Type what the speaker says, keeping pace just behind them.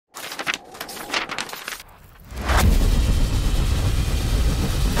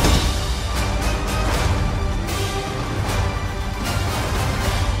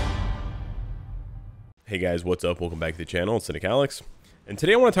Hey guys, what's up? Welcome back to the channel. It's Cynicalex. And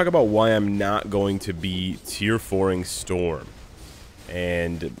today I want to talk about why I'm not going to be tier 4ing Storm.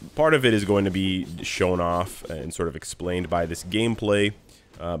 And part of it is going to be shown off and sort of explained by this gameplay.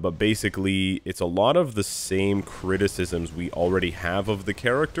 But basically, it's a lot of the same criticisms we already have of the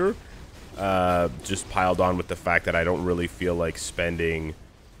character. Just piled on with the fact that I don't really feel like spending,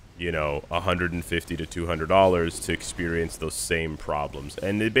 you know, $150 to $200 to experience those same problems.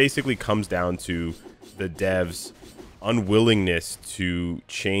 And it basically comes down to the devs' unwillingness to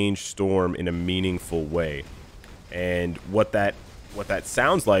change Storm in a meaningful way. And what that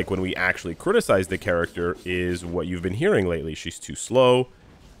sounds like when we actually criticize the character is what you've been hearing lately. She's too slow,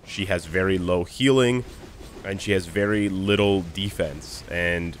 she has very low healing, and she has very little defense.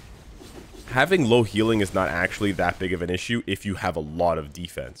 And having low healing is not actually that big of an issue if you have a lot of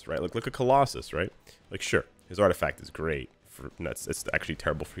defense, right? Like, look at Colossus, right? Like, sure, his artifact is great. It's actually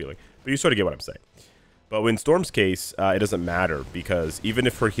terrible for healing. But you sort of get what I'm saying. But in Storm's case, it doesn't matter, because even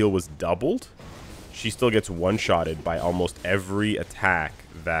if her heal was doubled, she still gets one-shotted by almost every attack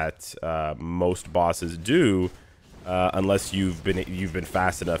that most bosses do, unless you've been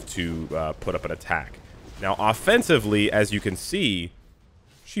fast enough to put up an attack. Now, offensively, as you can see,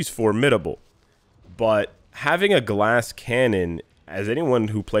 she's formidable. But having a glass cannon, as anyone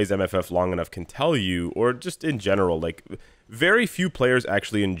who plays MFF long enough can tell you, or just in general, like, very few players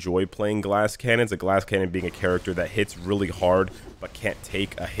actually enjoy playing glass cannons, a glass cannon being a character that hits really hard but can't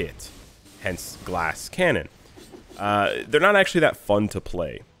take a hit, hence glass cannon. They're not actually that fun to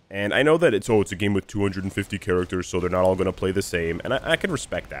play. And I know that it's a game with 250 characters, so they're not all going to play the same, and I can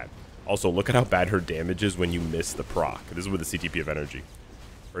respect that. Also, look at how bad her damage is when you miss the proc. This is with the CTP of energy.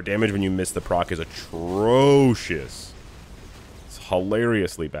 Her damage when you miss the proc is atrocious. It's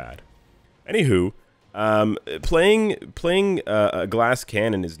hilariously bad. Anywho, playing a glass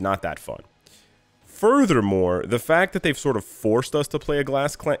cannon is not that fun. Furthermore, the fact that they've sort of forced us to play a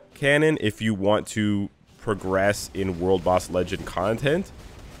glass cannon if you want to progress in World Boss Legend content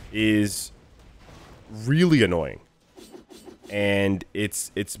is really annoying. And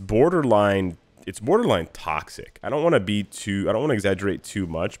it's borderline toxic. I don't want to exaggerate too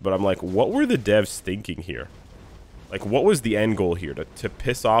much, but I'm like, what were the devs thinking here? Like, what was the end goal here? To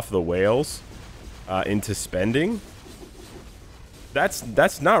piss off the whales into spending?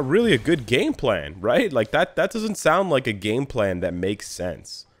 That's not really a good game plan, right? Like, that doesn't sound like a game plan that makes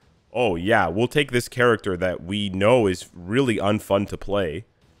sense. Oh yeah, we'll take this character that we know is really unfun to play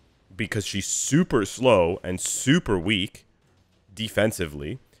because she's super slow and super weak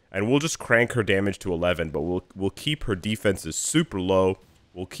defensively, and we'll just crank her damage to 11, but we'll keep her defenses super low,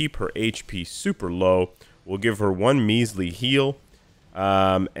 we'll keep her HP super low, we'll give her one measly heal,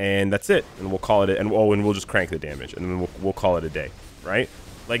 and that's it, and we'll call it, and we'll just crank the damage, and then we'll call it a day, right?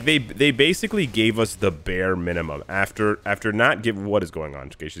 Like, they basically gave us the bare minimum after not giving, what is going on?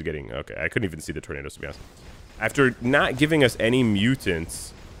 Okay, she's getting, okay, I couldn't even see the tornadoes, to be honest. After not giving us any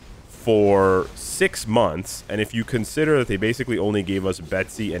mutants for 6 months, and if you consider that they basically only gave us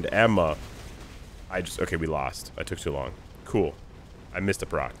Betsy and Emma, okay, we lost. I took too long. Cool. I missed a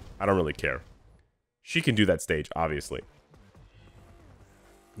proc. I don't really care. She can do that stage, obviously.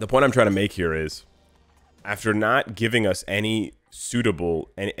 The point I'm trying to make here is, after not giving us any suitable,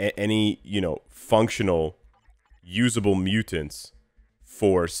 any you know, functional, usable mutants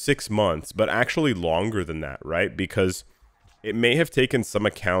for 6 months, but actually longer than that, right? Because it may have taken some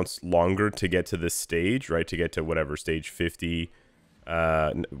accounts longer to get to this stage, right? To get to whatever, stage 50,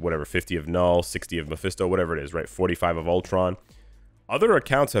 whatever, 50 of Null, 60 of Mephisto, whatever it is, right? 45 of Ultron. Other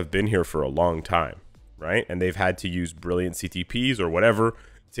accounts have been here for a long time, right? And they've had to use brilliant CTPs or whatever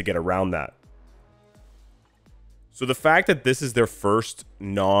to get around that. So the fact that this is their first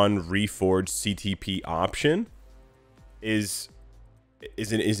non-reforged CTP option is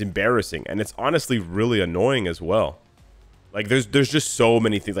embarrassing, and it's honestly really annoying as well. Like, there's just so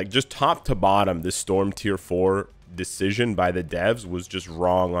many things. Like, just top to bottom, this Storm tier 4 decision by the devs was just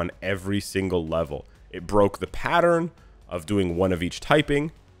wrong on every single level. It broke the pattern of doing one of each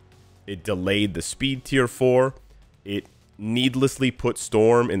typing. It delayed the speed tier 4. It needlessly put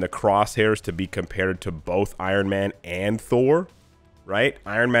Storm in the crosshairs to be compared to both Iron Man and Thor, right?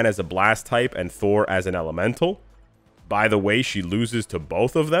 Iron Man as a blast type and Thor as an elemental. By the way, she loses to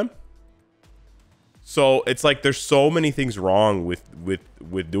both of them. So it's like there's so many things wrong with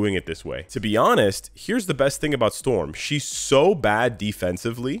doing it this way. To be honest, here's the best thing about Storm. She's so bad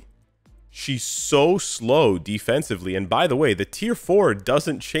defensively. She's so slow defensively. And by the way, the tier 4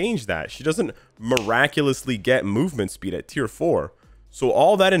 doesn't change that. She doesn't miraculously get movement speed at tier 4. So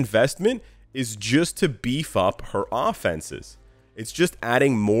all that investment is just to beef up her offenses. It's just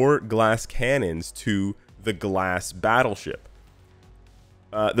adding more glass cannons to the glass battleship.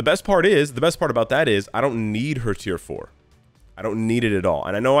 The best part about that is I don't need her tier 4. I don't need it at all.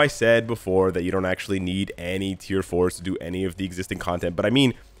 And I know I said before that you don't actually need any tier 4s to do any of the existing content, but I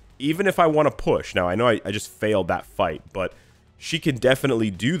mean, even if I want to push, now I know I just failed that fight, but she can definitely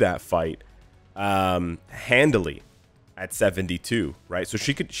do that fight handily at 72, right? So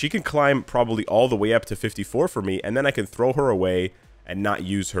she can climb probably all the way up to 54 for me, and then I can throw her away and not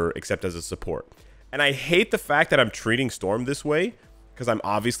use her except as a support. And I hate the fact that I'm treating Storm this way, because I'm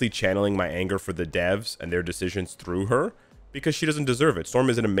obviously channeling my anger for the devs and their decisions through her, because she doesn't deserve it. Storm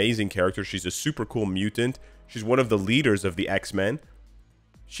is an amazing character. She's a super cool mutant. She's one of the leaders of the X-Men.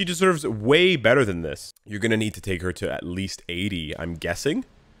 She deserves way better than this. You're going to need to take her to at least 80, I'm guessing,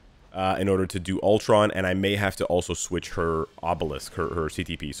 in order to do Ultron, and I may have to also switch her Obelisk, her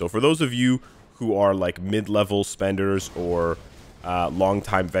CTP. So for those of you who are like mid-level spenders or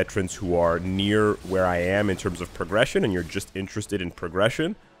long-time veterans who are near where I am in terms of progression, and you're just interested in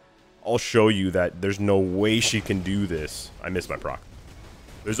progression, I'll show you that there's no way she can do this. I missed my proc.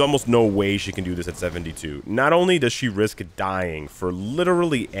 There's almost no way she can do this at 72. Not only does she risk dying for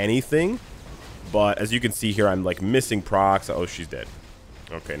literally anything, but as you can see here, I'm like missing procs. Oh, she's dead.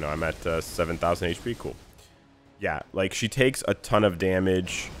 Okay, no, I'm at 7,000 HP. Cool. Yeah, like she takes a ton of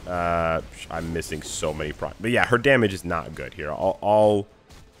damage. I'm missing so many procs. But yeah, her damage is not good here. We'll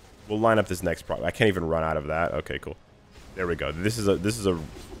line up this next proc. I can't even run out of that. Okay, cool. There we go. This is a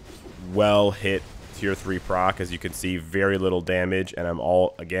well hit tier 3 proc. As you can see, very little damage, and I'm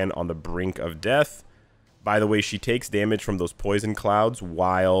all again on the brink of death. By the way, she takes damage from those poison clouds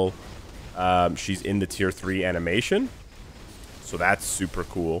while she's in the tier 3 animation, so that's super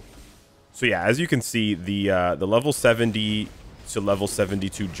cool. So yeah, as you can see, the level 70 to level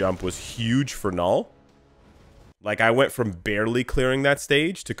 72 jump was huge for Null. Like, I went from barely clearing that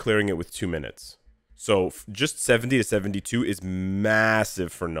stage to clearing it with 2 minutes. So just 70 to 72 is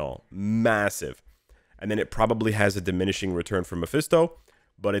massive for Null. Massive. And then it probably has a diminishing return for Mephisto,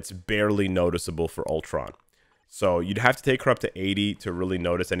 but it's barely noticeable for Ultron. So you'd have to take her up to 80 to really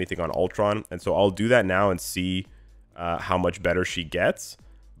notice anything on Ultron. And so I'll do that now and see how much better she gets.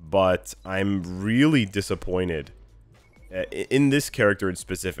 But I'm really disappointed in this character in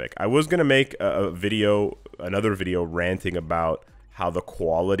specific. I was going to make another video ranting about how the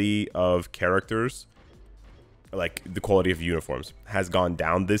quality of characters, like the quality of uniforms, has gone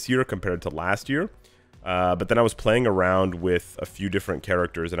down this year compared to last year. But then I was playing around with a few different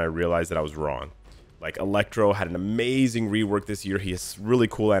characters and I realized that I was wrong. Like Electro had an amazing rework this year. He has really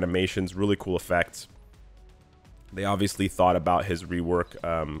cool animations, really cool effects. They obviously thought about his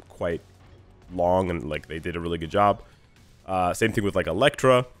rework quite long, and like they did a really good job. Same thing with like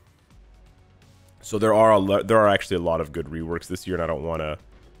Electra. So there are actually a lot of good reworks this year, and I don't want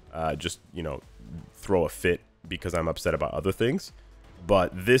to just, you know, throw a fit because I'm upset about other things.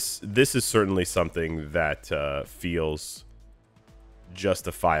 But this is certainly something that feels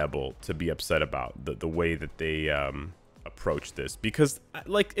justifiable to be upset about, the way that they approach this, because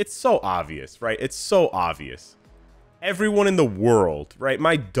like it's so obvious, right? It's so obvious. Everyone in the world, right?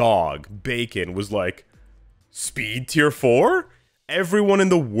 My dog Bacon was like, speed tier 4. Everyone in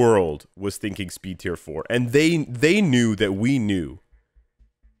the world was thinking speed tier 4, and they knew that we knew.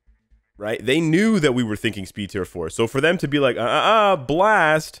 Right? They knew that we were thinking speed tier 4. So for them to be like,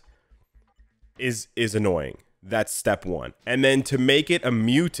 blast is annoying. That's step one. And then to make it a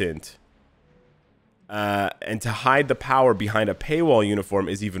mutant and to hide the power behind a paywall uniform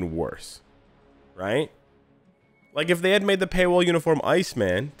is even worse. Right? Like if they had made the paywall uniform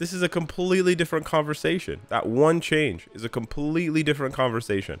Iceman, this is a completely different conversation. That one change is a completely different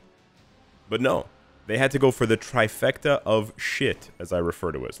conversation. But no. They had to go for the trifecta of shit, as I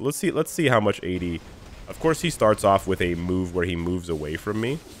refer to it. So let's see how much 80. Of course, he starts off with a move where he moves away from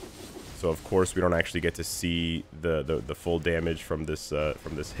me. So of course, we don't actually get to see the full damage from this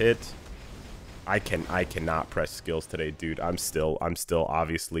hit. I cannot press skills today, dude. I'm still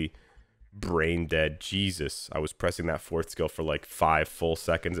obviously brain dead. Jesus, I was pressing that fourth skill for like 5 full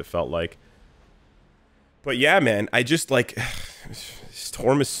seconds. It felt like. But yeah, man, I just like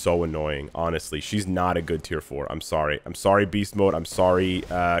Storm is so annoying. Honestly, she's not a good tier 4. I'm sorry. I'm sorry, Beast Mode. I'm sorry,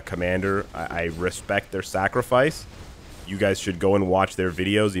 Commander. I respect their sacrifice. You guys should go and watch their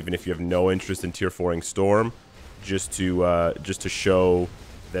videos, even if you have no interest in tier 4ing Storm, just to show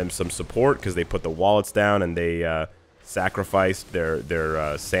them some support, because they put the wallets down and they sacrificed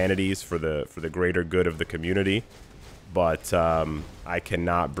their sanities for the greater good of the community. But I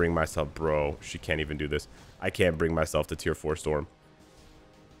cannot bring myself, bro. She can't even do this. I can't bring myself to tier 4 Storm.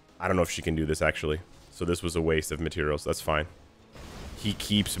 I don't know if she can do this, actually. So this was a waste of materials. That's fine. He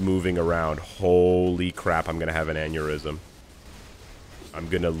keeps moving around. Holy crap, I'm gonna have an aneurysm. I'm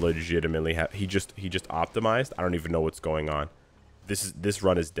gonna legitimately have... He just optimized. I don't even know what's going on. This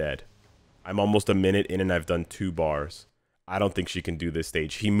run is dead. I'm almost a minute in and I've done 2 bars. I don't think she can do this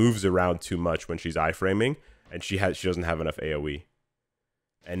stage. He moves around too much when she's iframing, and she doesn't have enough AoE.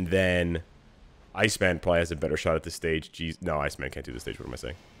 And then Iceman probably has a better shot at this stage. Jeez, no, Iceman can't do this stage. What am I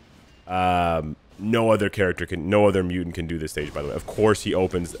saying? No other mutant can do this stage, by the way. Of course, he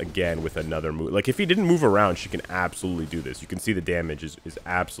opens again with another move. Like, if he didn't move around, she can absolutely do this. You can see the damage is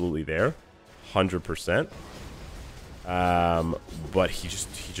absolutely there. 100%. But he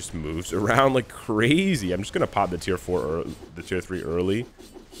just moves around like crazy. I'm just gonna pop the tier 4 or the tier 3 early.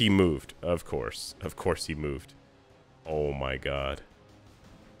 He moved, of course he moved. Oh my god,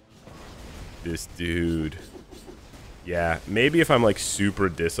 this dude. Yeah, maybe if I'm like super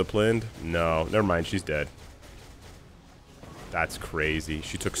disciplined. No, never mind, she's dead. That's crazy.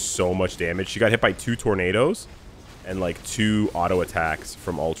 She took so much damage. She got hit by 2 tornadoes and like 2 auto attacks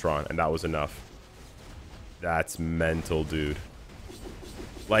from Ultron, and that was enough. That's mental, dude.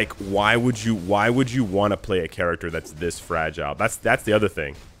 Like, why would you want to play a character that's this fragile? That's the other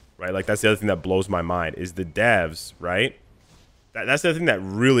thing, right? Like, that's the other thing that blows my mind is the devs, right? That's the other thing that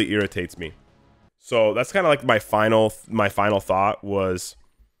really irritates me. So that's kind of like my final thought was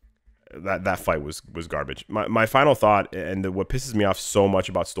that fight was garbage. My final thought, and what pisses me off so much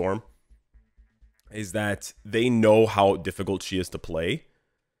about Storm, is that they know how difficult she is to play.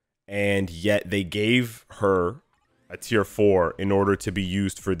 And yet they gave her a tier 4 in order to be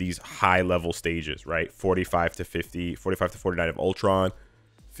used for these high level stages, right? 45 to 50, 45 to 49 of Ultron,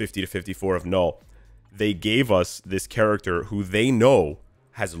 50 to 54 of Null. They gave us this character who they know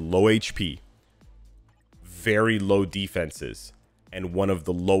has low HP, very low defenses, and one of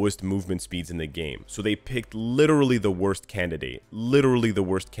the lowest movement speeds in the game. So they picked literally the worst candidate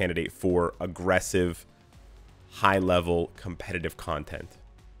for aggressive, high level competitive content.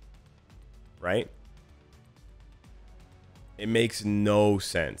 Right? It makes no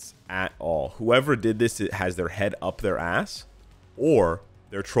sense at all. Whoever did this has their head up their ass, or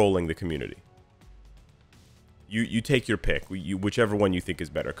they're trolling the community. You take your pick, whichever one you think is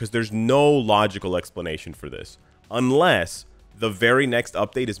better, because there's no logical explanation for this, unless the very next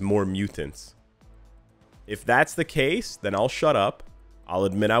update is more mutants. If that's the case, then I'll shut up. I'll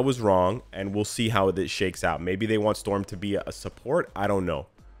admit I was wrong, and we'll see how this shakes out. Maybe they want Storm to be a support. I don't know.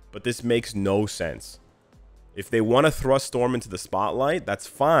 But this makes no sense. If they want to thrust Storm into the spotlight, that's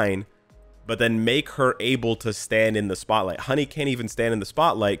fine. But then make her able to stand in the spotlight. Honey can't even stand in the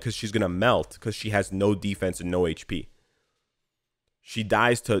spotlight because she's going to melt because she has no defense and no HP. She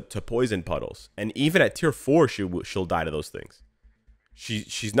dies to poison puddles. And even at tier 4, she'll die to those things.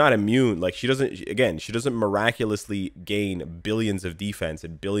 She's not immune. Like, she doesn't miraculously gain billions of defense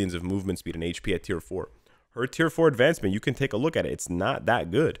and billions of movement speed and HP at tier 4. Her tier 4 advancement, you can take a look at it. It's not that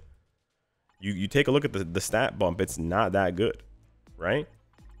good. You take a look at the stat bump. It's not that good, right?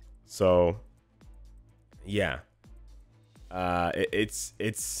 So, yeah. It's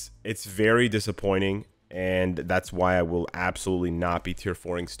very disappointing, and that's why I will absolutely not be tier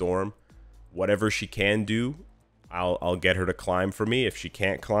 4ing Storm. Whatever she can do, I'll get her to climb for me. If she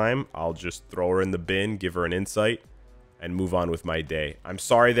can't climb, I'll just throw her in the bin, give her an insight, and move on with my day. I'm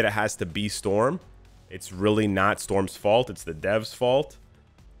sorry that it has to be Storm. It's really not Storm's fault. It's the devs' fault.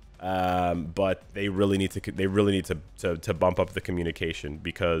 But they really need to bump up the communication,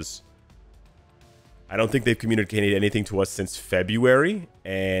 because I don't think they've communicated anything to us since February,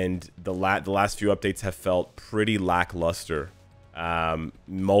 and the last few updates have felt pretty lackluster.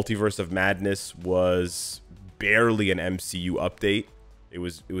 Multiverse of Madness was barely an MCU update. It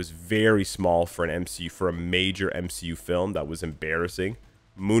was very small for a major MCU film. That was embarrassing.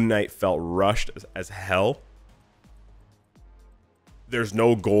 Moon Knight felt rushed as hell. There's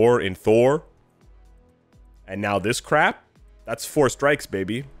no gore in Thor. And now this crap? That's 4 strikes,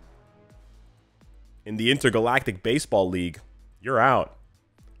 baby. In the Intergalactic Baseball League, you're out.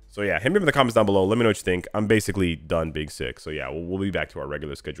 So yeah, hit me in the comments down below. Let me know what you think. I'm basically done being sick. So yeah, we'll be back to our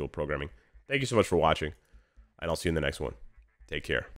regular scheduled programming. Thank you so much for watching, and I'll see you in the next one. Take care.